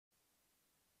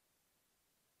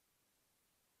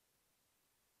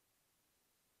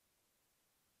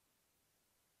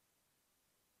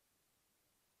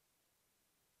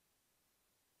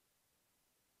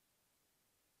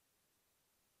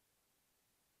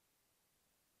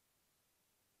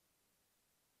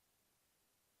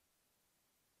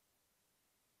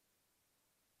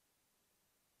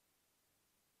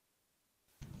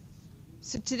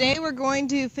So today we're going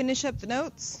to finish up the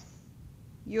notes.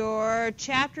 Your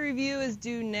chapter review is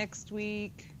due next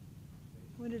week.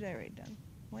 What did I write down?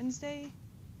 Wednesday?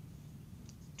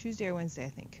 Tuesday or Wednesday, I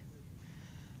think.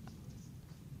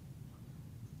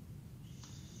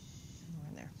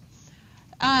 There.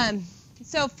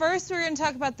 So first we're going to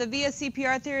talk about the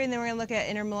VSEPR theory, and then we're going to look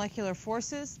at intermolecular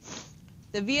forces.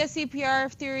 The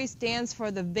VSEPR theory stands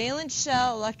for the valence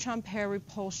shell electron pair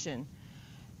repulsion.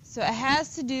 So it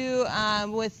has to do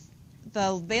with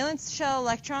the valence shell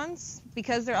electrons.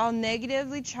 Because they're all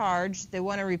negatively charged, they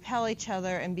want to repel each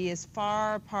other and be as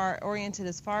far apart, oriented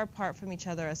as far apart from each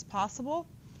other as possible.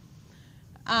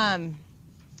 So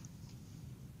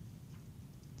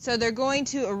they're going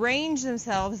to arrange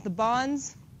themselves, the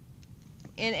bonds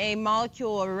in a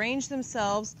molecule will arrange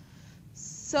themselves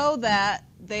so that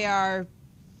they are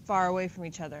far away from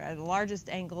each other at the largest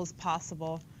angles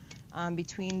possible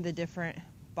between the different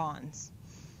bonds.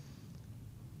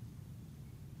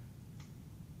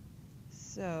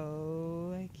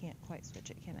 So I can't quite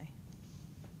switch it, can I?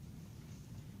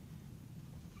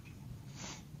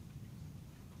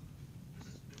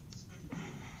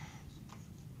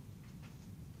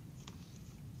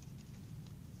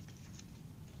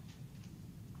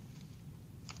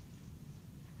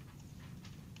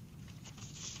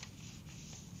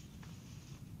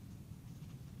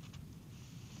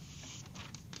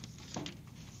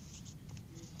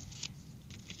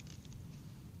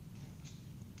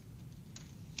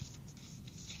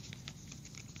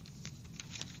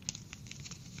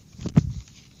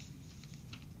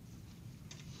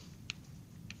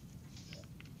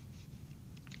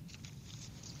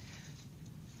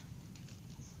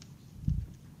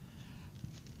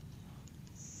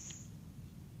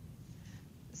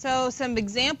 So some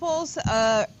examples,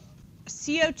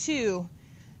 CO2.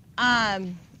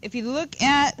 If you look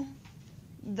at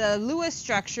the Lewis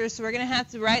structures, so we're going to have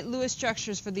to write Lewis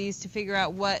structures for these to figure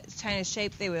out what kind of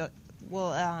shape they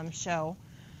will show.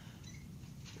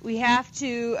 We have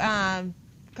to,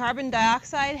 carbon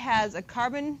dioxide has a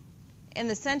carbon in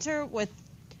the center with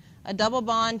a double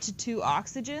bond to two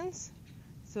oxygens.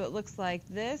 So it looks like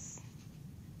this.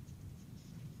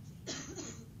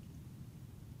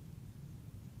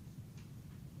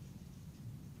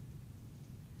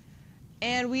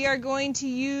 And we are going to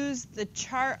use the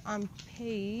chart on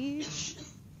page,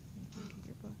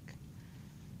 your book.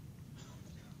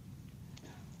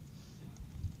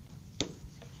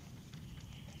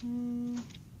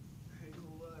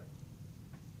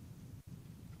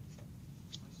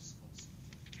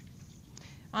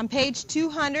 On page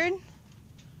 200,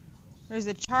 there's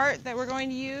a chart that we're going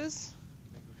to use.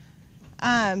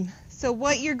 So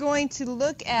what you're going to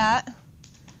look at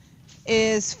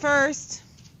is first,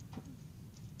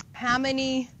 how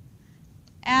many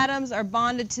atoms are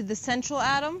bonded to the central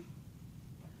atom?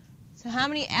 So how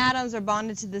many atoms are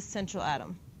bonded to this central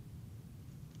atom?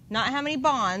 Not how many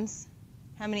bonds,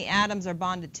 how many atoms are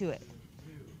bonded to it?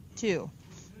 2.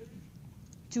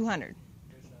 200.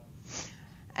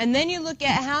 And then you look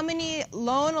at how many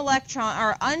lone electron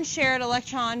or unshared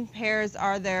electron pairs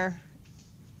are there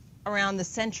around the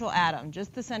central atom,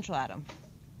 just the central atom.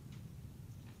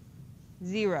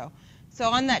 0. So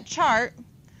on that chart,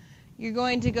 you're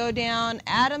going to go down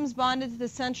atoms bonded to the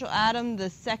central atom, the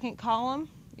second column.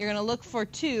 You're going to look for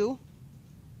 2.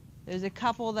 There's a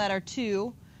couple that are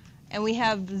 2. And we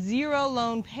have 0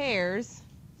 lone pairs.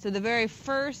 So the very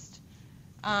first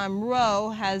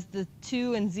row has the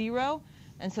 2 and 0.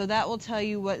 And so that will tell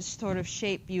you what sort of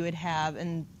shape you would have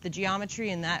in the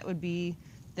geometry, and that would be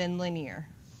then linear.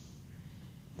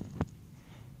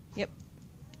 Yep.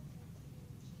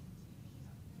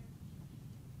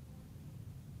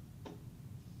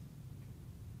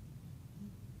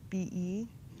 BE.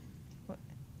 What?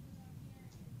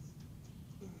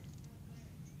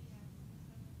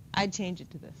 I'd change it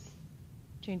to this.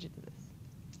 Change it to this.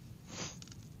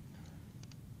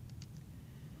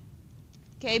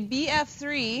 Okay,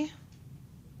 BF3,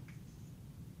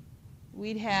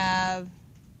 we'd have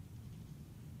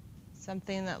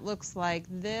something that looks like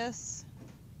this.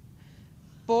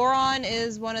 Boron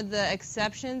is one of the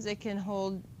exceptions. It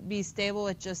can be stable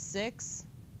at just 6.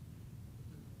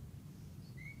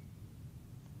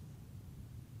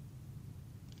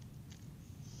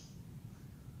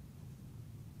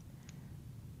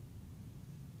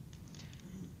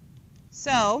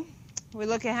 So we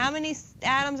look at how many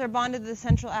atoms are bonded to the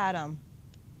central atom.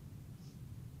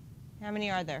 How many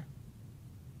are there?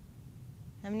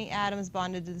 How many atoms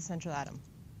bonded to the central atom?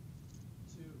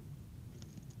 2.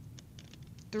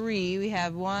 3. We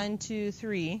have 1, 2,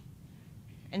 3.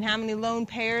 And how many lone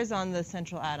pairs on the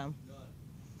central atom? None.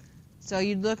 So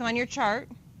you'd look on your chart.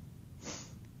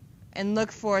 and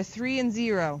look for 3 and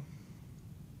 0.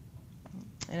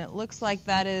 And it looks like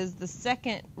that is the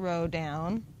second row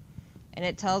down. And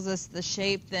it tells us the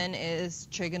shape then is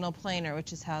trigonal planar,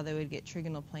 which is how they would get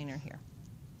trigonal planar here.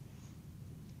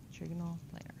 Trigonal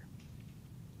planar.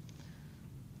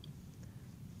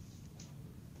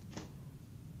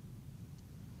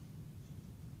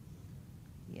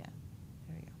 Yeah,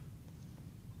 there we go.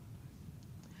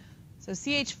 So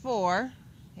CH4,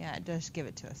 yeah, it does give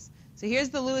it to us. So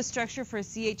here's the Lewis structure for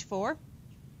CH4.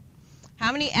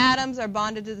 How many atoms are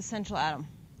bonded to the central atom?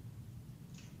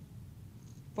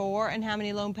 4, and how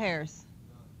many lone pairs?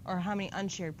 Or how many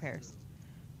unshared pairs?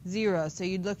 0. So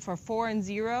you'd look for 4 and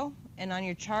 0, and on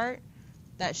your chart,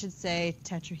 that should say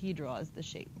tetrahedral as the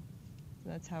shape. So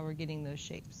that's how we're getting those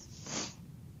shapes.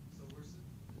 So where's it?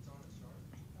 It's on a chart?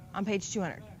 On page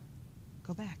 200.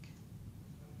 Go back.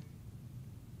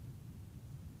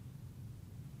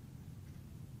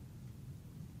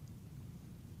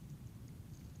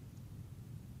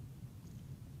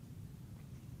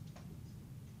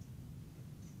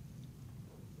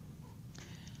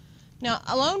 Now,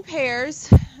 lone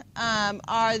pairs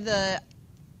are the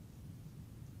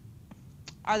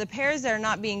pairs that are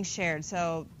not being shared.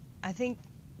 So I think,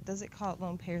 does it call it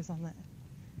lone pairs on that?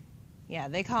 Yeah,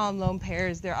 they call them lone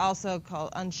pairs. They're also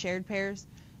called unshared pairs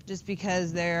just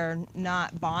because they're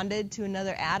not bonded to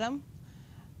another atom.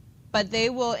 But they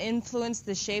will influence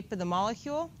the shape of the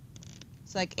molecule.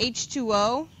 So like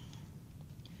H2O,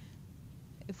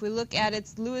 if we look at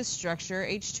its Lewis structure,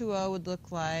 H2O would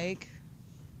look like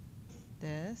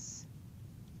this.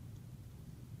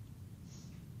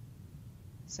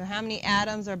 So how many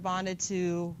atoms are bonded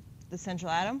to the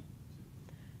central atom?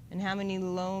 And how many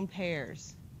lone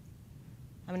pairs?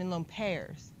 How many lone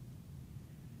pairs?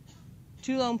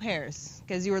 2 lone pairs,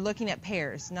 because you were looking at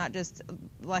pairs, not just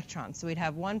electrons. So we'd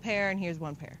have 1 pair, and here's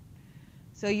 1 pair.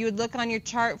 So you would look on your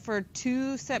chart for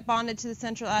 2 set bonded to the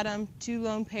central atom, 2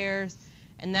 lone pairs,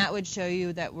 and that would show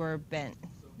you that we're bent.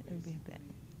 It would be bent.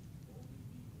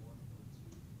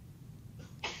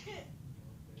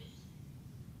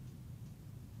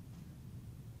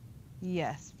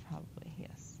 Yes, probably,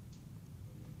 yes.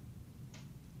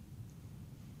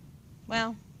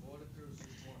 Well,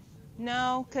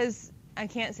 no, because I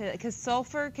can't say that, because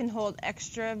sulfur can hold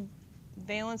extra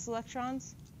valence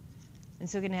electrons, and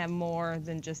so it can have more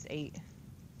than just 8.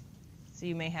 So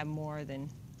you may have more than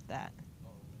that.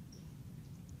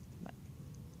 But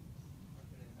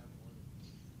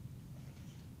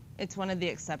it's one of the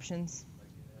exceptions.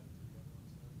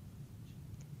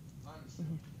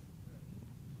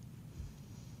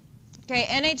 Okay,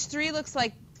 NH3 looks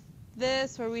like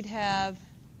this, where we'd have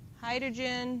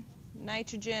hydrogen,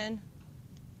 nitrogen,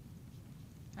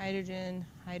 hydrogen,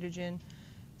 hydrogen.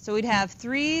 So we'd have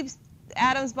 3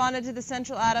 atoms bonded to the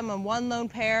central atom and 1 lone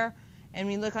pair. And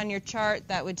when you look on your chart,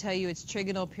 that would tell you it's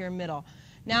trigonal pyramidal.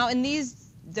 Now, in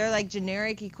these, they're like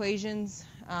generic equations,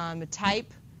 a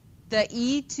type. The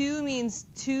E2 means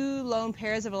 2 lone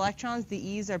pairs of electrons. The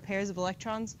E's are pairs of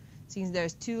electrons. So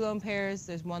there's 2 lone pairs,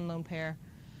 there's 1 lone pair.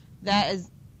 That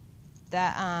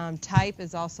type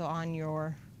is also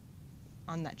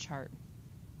on that chart.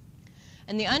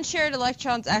 And the unshared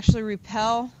electrons actually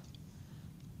repel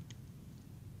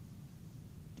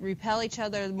each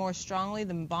other more strongly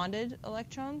than bonded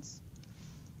electrons.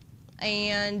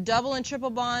 And double and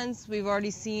triple bonds, we've already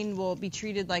seen, will be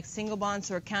treated like single bonds.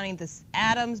 So we're counting the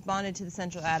atoms bonded to the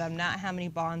central atom, not how many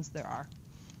bonds there are.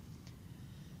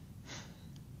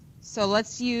 So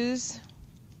let's use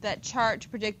that chart to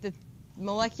predict the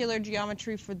molecular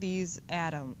geometry for these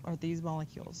these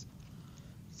molecules.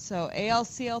 So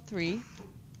AlCl3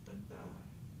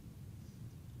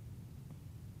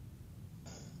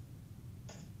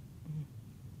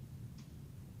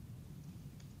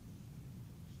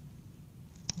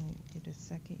 get a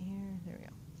second here. There we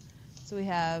go. So we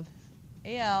have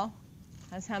Al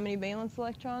has how many valence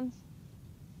electrons?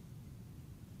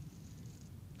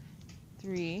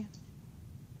 3.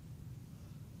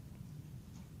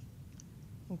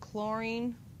 And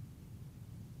chlorine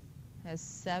has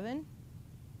 7.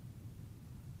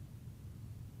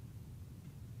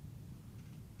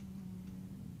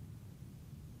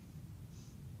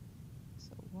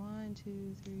 So 1,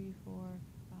 2, 3, 4,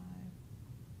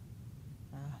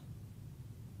 5.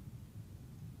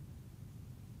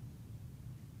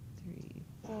 3,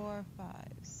 4, 5,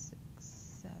 6,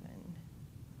 7.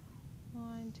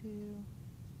 1, 2,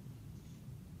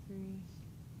 3,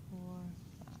 4,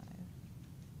 5,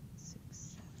 6,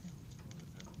 7.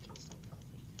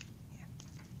 Yeah.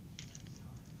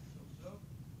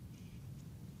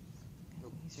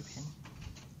 Use your pen.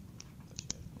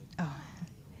 Oh.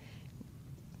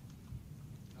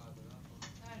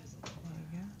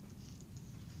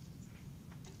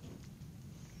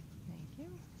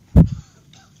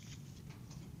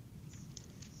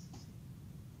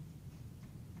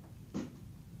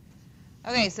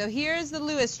 Okay, so here's the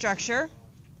Lewis structure.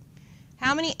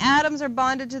 How many atoms are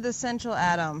bonded to the central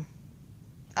atom?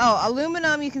 Oh,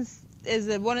 aluminum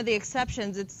is one of the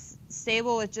exceptions. It's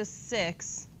stable with just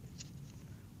 6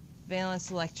 valence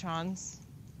electrons.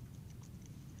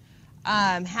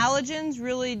 Halogens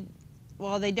really,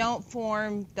 well, they don't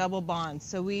form double bonds.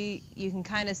 So you can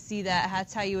kind of see that.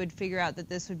 That's how you would figure out that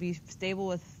this would be stable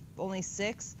with only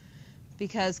 6,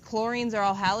 because chlorines are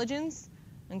all halogens,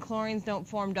 and chlorines don't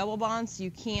form double bonds, so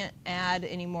you can't add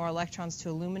any more electrons to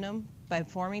aluminum by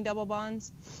forming double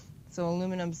bonds. So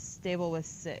aluminum's stable with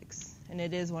 6, and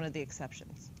it is one of the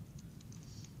exceptions.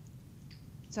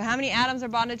 So how many atoms are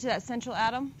bonded to that central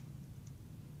atom?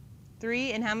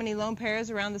 3. And how many lone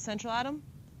pairs around the central atom?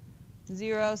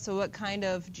 0. So what kind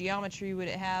of geometry would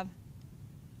it have?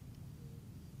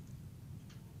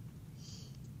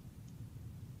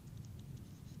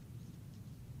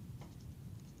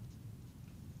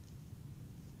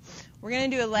 We're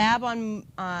going to do a lab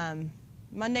on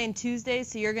Monday and Tuesday,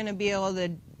 so you're going to be able to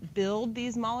build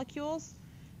these molecules,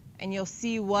 and you'll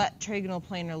see what trigonal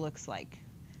planar looks like.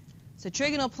 So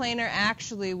trigonal planar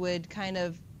actually would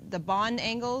the bond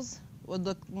angles would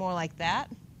look more like that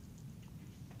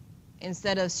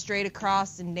instead of straight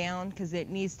across and down, because it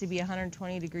needs to be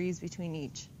 120 degrees between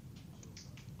each.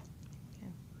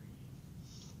 Okay.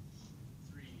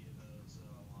 Three of those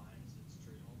lines, it's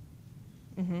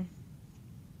trigonal. Mm-hmm.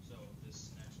 So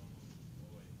this next one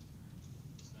will,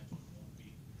 this next one won't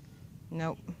be.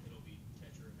 Nope. It'll be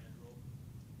tetrahedral.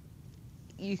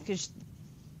 You could,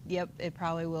 yep, it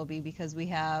probably will be, because we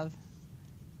have,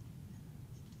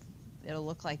 it'll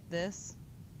look like this.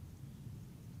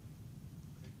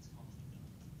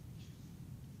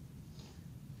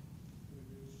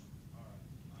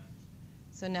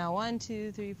 So now 1,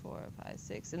 2, 3, 4, 5,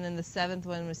 6, and then the 7th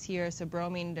one was here. So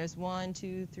bromine, there's 1,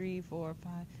 2, 3, 4,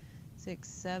 5, 6,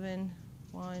 7.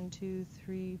 1, 2,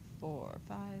 3, 4,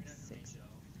 5, 6.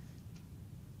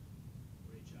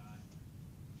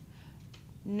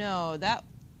 No, that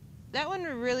one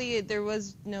really, there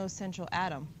was no central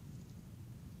atom,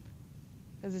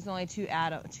 because there's only 2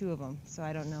 of them. So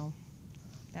I don't know.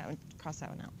 That one, cross that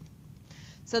one out.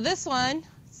 So this one,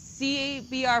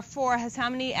 CBr4, has how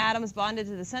many atoms bonded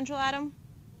to the central atom?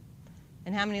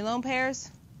 And how many lone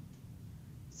pairs?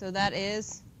 So that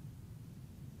is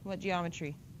what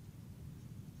geometry?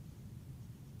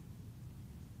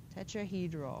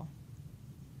 Tetrahedral.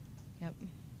 Yep.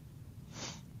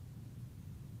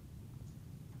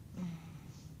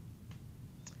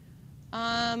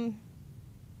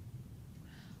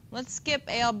 Let's skip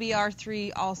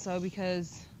AlBr3 also,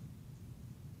 because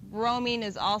bromine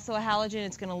is also a halogen.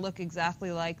 It's going to look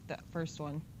exactly like the first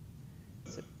one,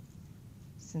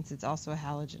 since it's also a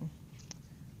halogen.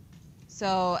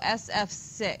 So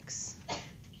SF6.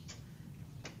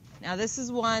 Now this is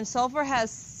one. Sulfur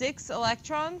has 6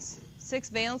 electrons, 6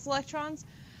 valence electrons,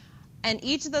 and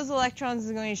each of those electrons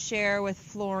is going to share with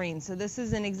fluorine. So this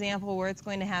is an example where it's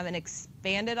going to have an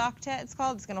expanded octet, it's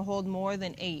called. It's going to hold more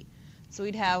than 8. So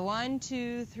we'd have 1,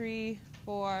 2, 3,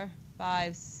 4,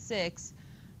 5, 6.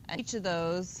 And each of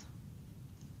those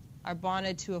are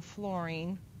bonded to a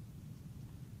fluorine.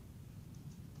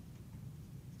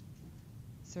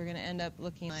 So we're going to end up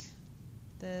looking like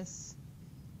this.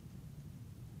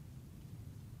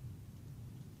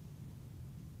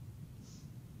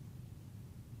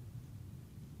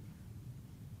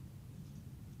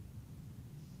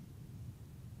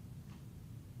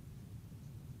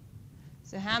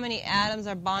 So how many atoms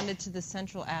are bonded to the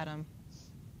central atom?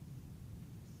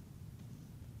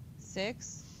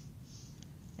 6.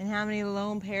 And how many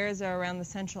lone pairs are around the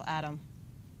central atom?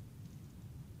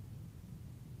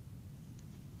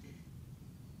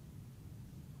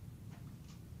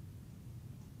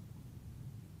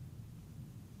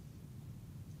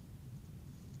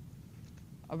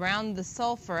 Around the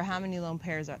sulfur, how many lone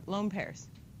pairs are lone pairs?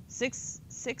 6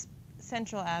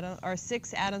 central atom, or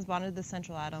 6 atoms bonded to the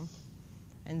central atom,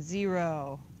 and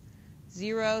 0.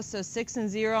 0. So 6 and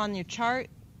 0 on your chart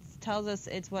tells us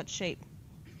it's what shape?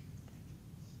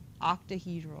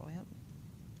 Octahedral. Yep.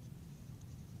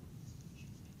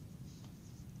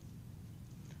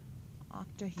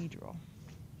 Octahedral.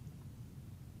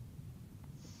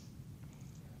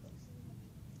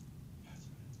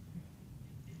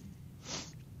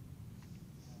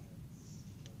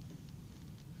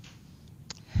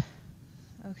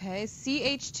 Okay,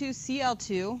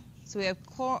 CH2Cl2. So we have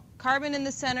carbon in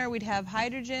the center. We'd have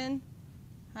hydrogen,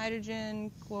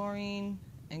 chlorine,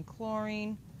 and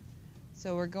chlorine.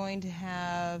 So we're going to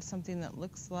have something that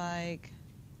looks like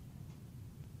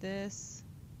this.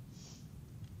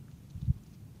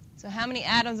 So how many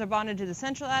atoms are bonded to the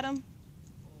central atom?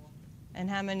 And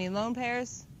how many lone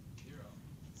pairs? 0.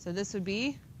 So this would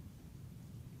be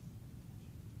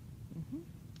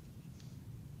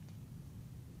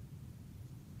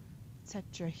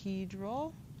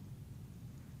tetrahedral.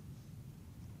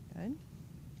 Good.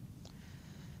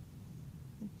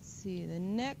 Let's see the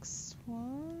next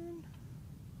one.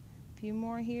 A few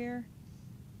more here.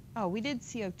 Oh, we did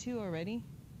CO2 already.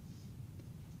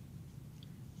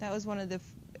 That was one of the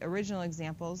original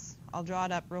examples. I'll draw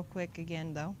it up real quick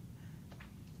again, though.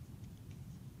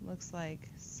 Looks like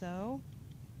so.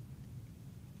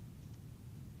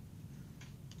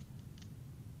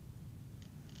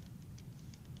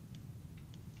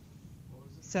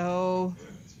 So,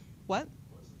 what?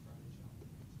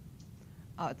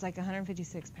 Oh, it's like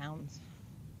 156 pounds.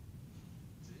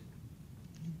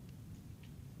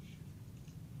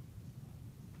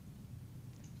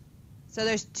 So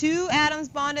there's 2 atoms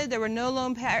bonded. There were no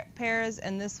lone pairs,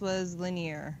 and this was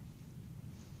linear.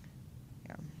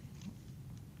 Here.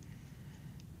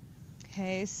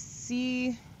 Okay,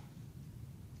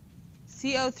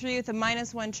 CO3 with a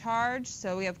 -1 charge.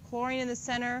 So we have chlorine in the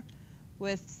center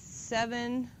with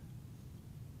 7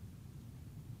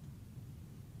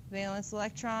 valence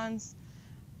electrons.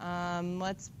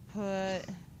 Let's put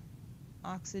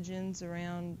oxygens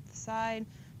around the side.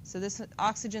 So this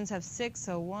oxygens have 6,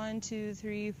 so 1, 2,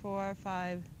 3, 4,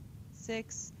 5,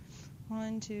 6.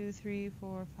 1, 2, 3,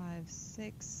 4, 5,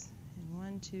 6. And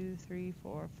 1, 2, 3,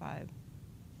 4, 5,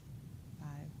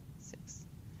 6.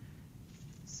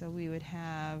 So we would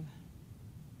have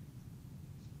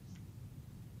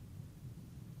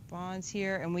bonds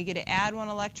here, and we get to add 1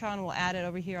 electron. We'll add it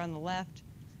over here on the left.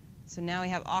 So now we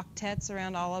have octets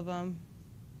around all of them.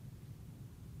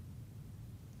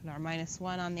 Put our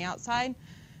 -1 on the outside.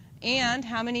 And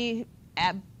how many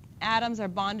atoms are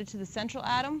bonded to the central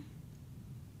atom?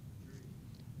 3.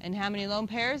 And how many lone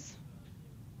pairs?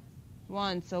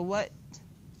 1. So what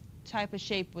type of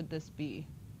shape would this be?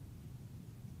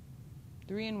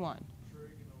 3 and 1. Trigonal.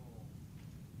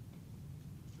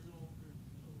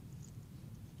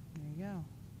 There you go.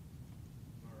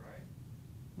 All right.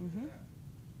 Mm-hmm. Yeah.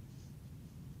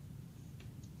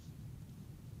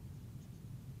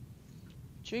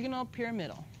 Trigonal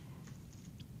pyramidal.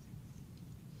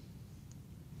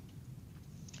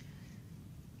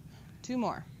 Two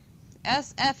more.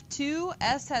 SF2,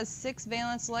 S has 6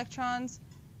 valence electrons.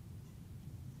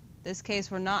 This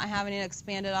case, we're not having an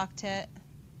expanded octet.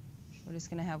 We're just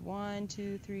going to have 1,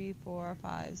 2, 3, 4,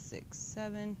 5, 6,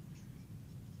 7.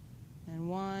 And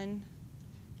 1,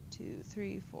 2,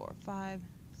 3, 4, 5,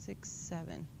 6,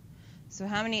 7. So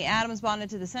how many atoms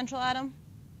bonded to the central atom?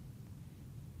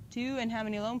 2. And how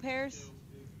many lone pairs? 2.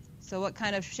 So what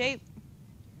kind of shape?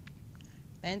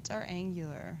 Bent or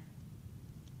angular?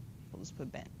 We'll just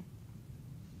put bent.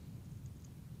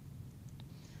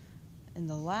 And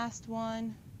the last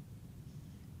one,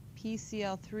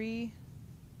 PCl3.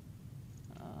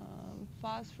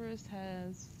 Phosphorus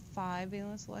has 5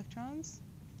 valence electrons.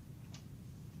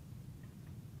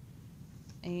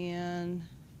 And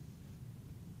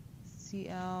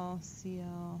Cl,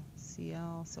 Cl,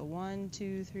 Cl. So 1,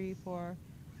 2, 3, 4,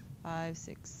 5,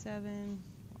 6, 7.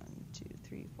 1, 2,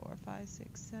 3, 4, 5,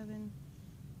 6, 7.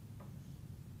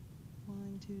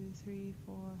 1, 2, 3,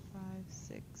 4, 5,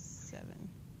 6, 7.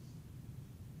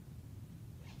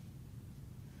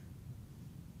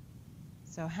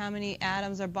 So how many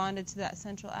atoms are bonded to that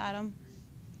central atom?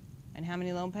 And how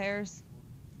many lone pairs?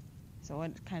 So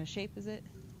what kind of shape is it?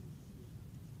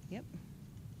 Yep.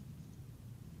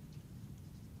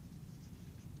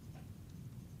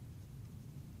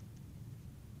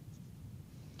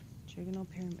 Trigonal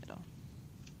pyramidal.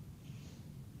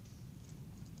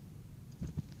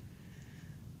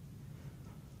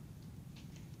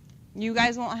 You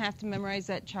guys won't have to memorize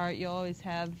that chart. You'll always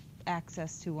have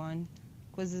access to one.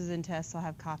 Quizzes and tests, I'll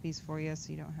have copies for you,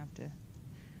 so you don't have to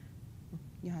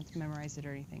memorize it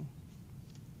or anything.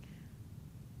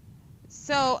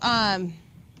 So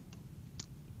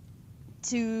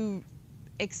to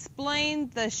explain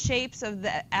the shapes of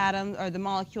the atoms or the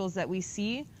molecules that we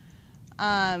see,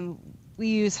 we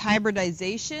use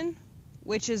hybridization,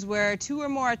 which is where 2 or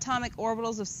more atomic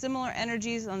orbitals of similar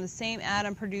energies on the same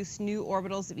atom produce new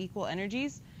orbitals of equal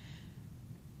energies.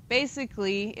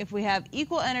 Basically, if we have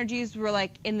equal energies, we're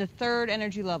like in the 3rd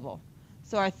energy level.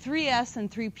 So our 3s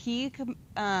and 3p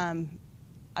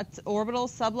orbital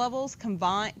sublevels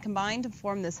combine to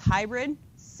form this hybrid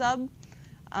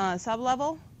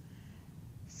sublevel.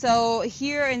 So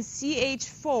here in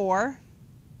CH4,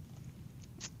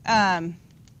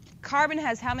 carbon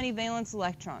has how many valence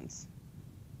electrons?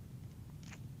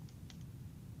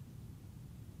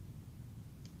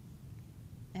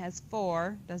 It has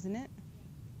 4, doesn't it?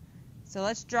 So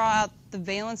let's draw out the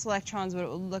valence electrons, what it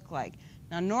would look like.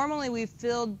 Now normally we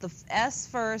filled the S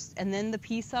first and then the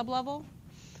P sublevel.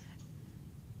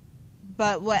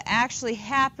 But what actually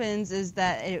happens is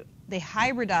that they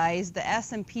hybridize, the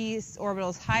S and P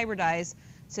orbitals hybridize,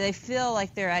 so they feel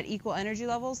like they're at equal energy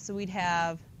levels. So we'd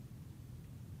have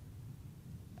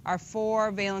our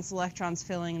 4 valence electrons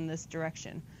filling in this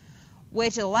direction,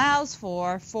 which allows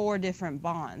for 4 different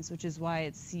bonds, which is why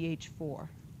it's CH4.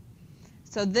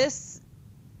 So this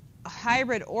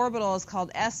hybrid orbital is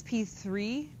called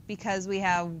sp3 because we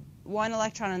have 1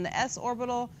 electron in the s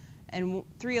orbital and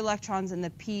 3 electrons in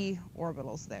the p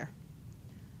orbitals there.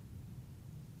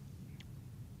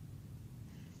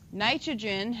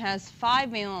 Nitrogen has 5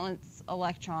 valence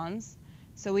electrons,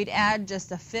 so we'd add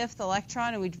just a 5th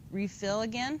electron and we'd refill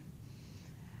again.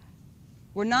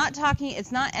 We're not talking,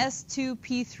 it's not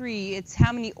S2P3, it's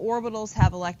how many orbitals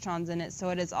have electrons in it, so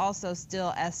it is also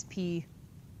still sp3.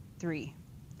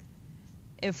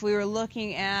 If we were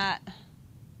looking at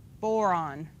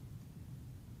boron,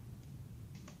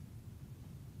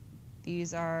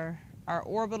 these are our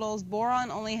orbitals. Boron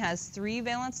only has 3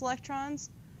 valence electrons.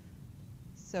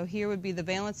 So here would be the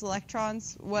valence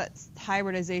electrons. What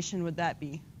hybridization would that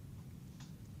be?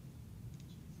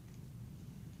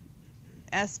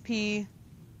 sp2,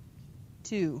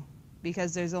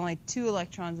 because there's only 2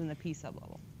 electrons in the p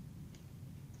sublevel.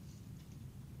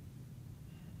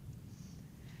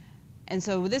 And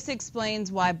so this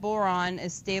explains why boron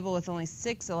is stable with only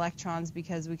 6 electrons,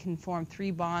 because we can form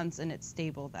 3 bonds and it's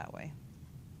stable that way.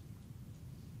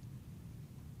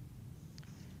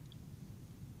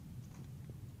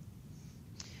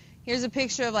 Here's a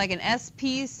picture of like an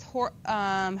sp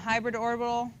hybrid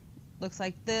orbital. Looks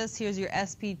like this. Here's your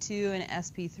sp2 and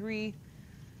sp3.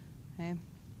 Okay.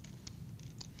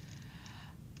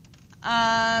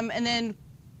 And then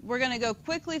we're going to go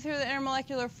quickly through the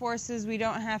intermolecular forces. We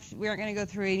aren't going to go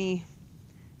through any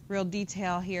real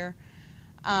detail here,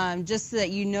 just so that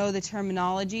you know the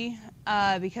terminology,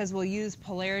 because we'll use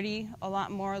polarity a lot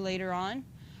more later on.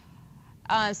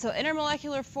 So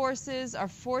intermolecular forces are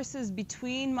forces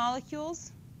between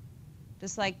molecules,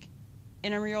 just like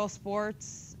intramural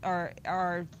sports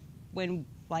are when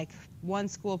like one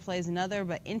school plays another,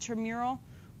 but intramural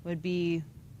would be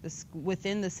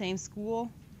within the same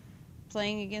school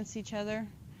playing against each other.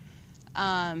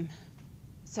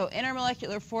 So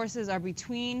intermolecular forces are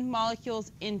between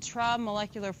molecules.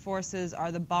 Intramolecular forces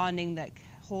are the bonding that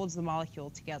holds the molecule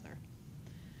together.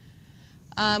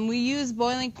 We use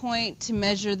boiling point to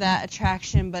measure that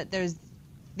attraction, but there's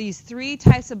these 3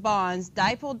 types of bonds: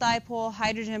 dipole-dipole,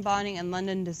 hydrogen bonding, and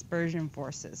London dispersion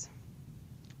forces.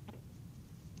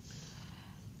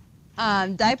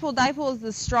 Dipole-dipole is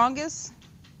the strongest.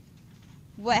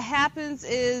 What happens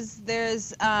is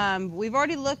we've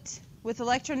already looked with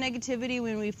electronegativity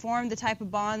when we form the type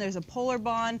of bond. There's a polar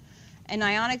bond and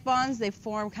ionic bonds. They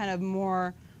form kind of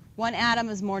more, one atom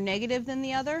is more negative than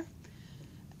the other.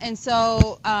 And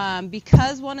so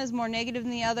because one is more negative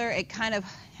than the other, it kind of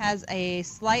has a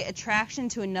slight attraction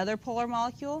to another polar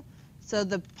molecule. So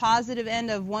the positive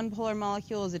end of one polar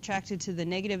molecule is attracted to the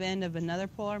negative end of another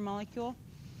polar molecule.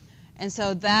 And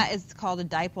so that is called a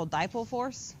dipole-dipole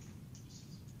force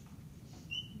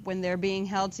when they're being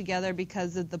held together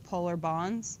because of the polar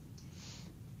bonds.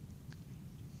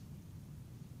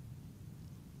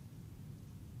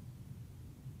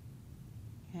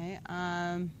 Okay.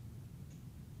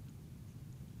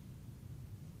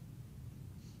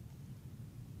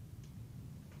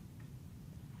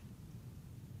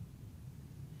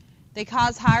 They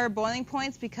cause higher boiling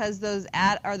points because those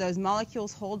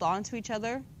molecules hold on to each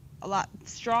other a lot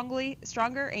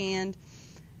stronger, and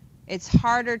it's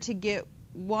harder to get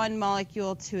one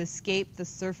molecule to escape the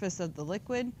surface of the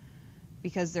liquid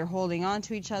because they're holding on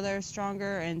to each other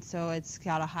stronger, and so it's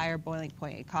got a higher boiling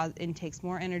point. It takes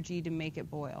more energy to make it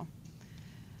boil.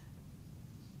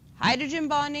 Hydrogen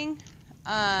bonding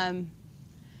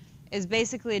is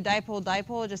basically a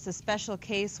dipole-dipole, just a special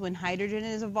case when hydrogen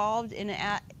is involved in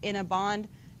a bond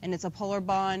and it's a polar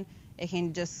bond. It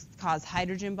can just cause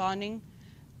hydrogen bonding,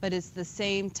 but it's the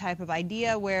same type of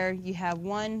idea where you have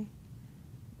one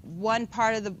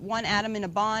atom in a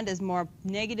bond is more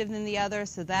negative than the other,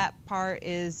 so that part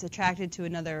is attracted to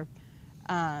another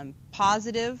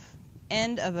positive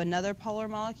end of another polar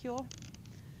molecule.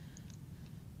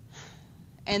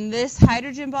 And this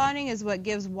hydrogen bonding is what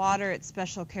gives water its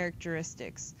special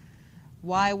characteristics.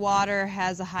 Why water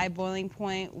has a high boiling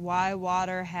point, why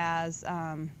water has,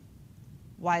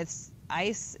 why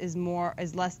ice is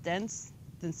less dense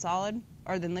than solid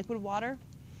or than liquid water.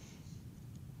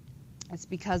 It's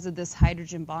because of this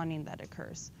hydrogen bonding that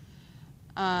occurs.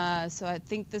 So I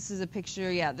think this is a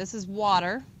picture, yeah, this is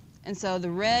water. And so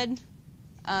the red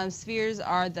spheres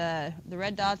are the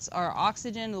red dots are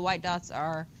oxygen, the white dots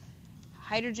are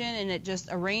hydrogen, and it just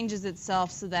arranges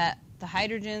itself so that the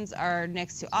hydrogens are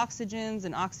next to oxygens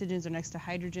and oxygens are next to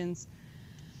hydrogens.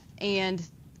 And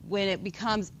when it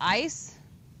becomes ice,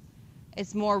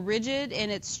 it's more rigid in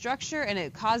its structure and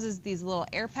it causes these little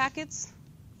air packets,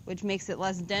 which makes it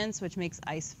less dense, which makes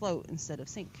ice float instead of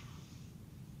sink.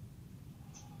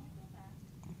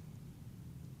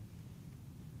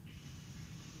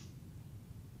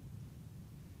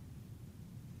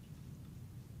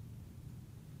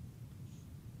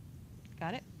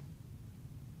 Got it?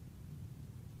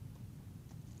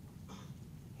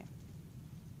 Okay.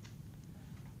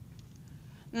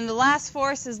 And the last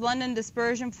force is London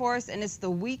dispersion force, and it's the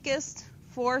weakest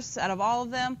force out of all of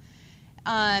them.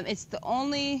 It's the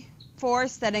only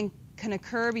force that can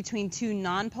occur between two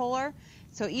nonpolar.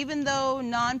 So even though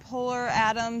nonpolar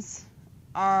atoms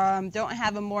don't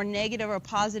have a more negative or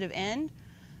positive end,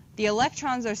 the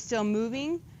electrons are still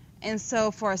moving. And so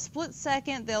for a split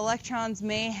second, the electrons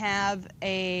may have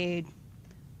a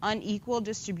unequal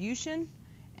distribution,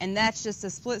 and that's just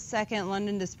a split second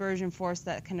London dispersion force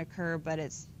that can occur, but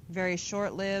it's very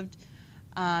short-lived,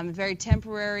 very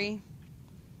temporary,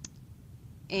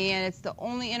 and it's the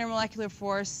only intermolecular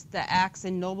force that acts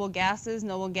in noble gases.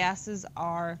 Noble gases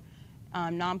are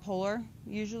nonpolar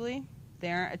usually.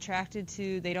 They aren't attracted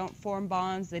to, they don't form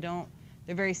bonds, they're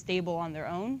very stable on their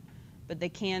own, but they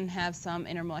can have some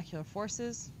intermolecular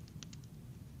forces.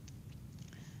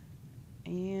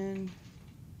 And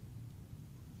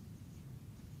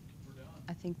We're done.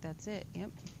 I think that's it.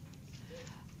 Yep.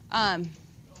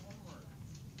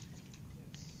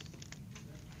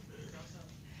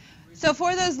 So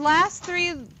for those last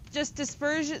three, just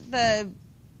dispersion, the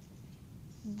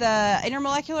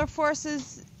intermolecular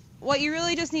forces, what you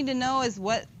really just need to know is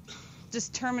what,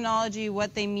 just terminology,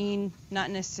 what they mean, not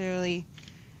necessarily,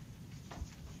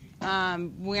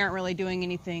 we aren't really doing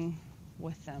anything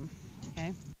with them,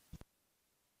 okay?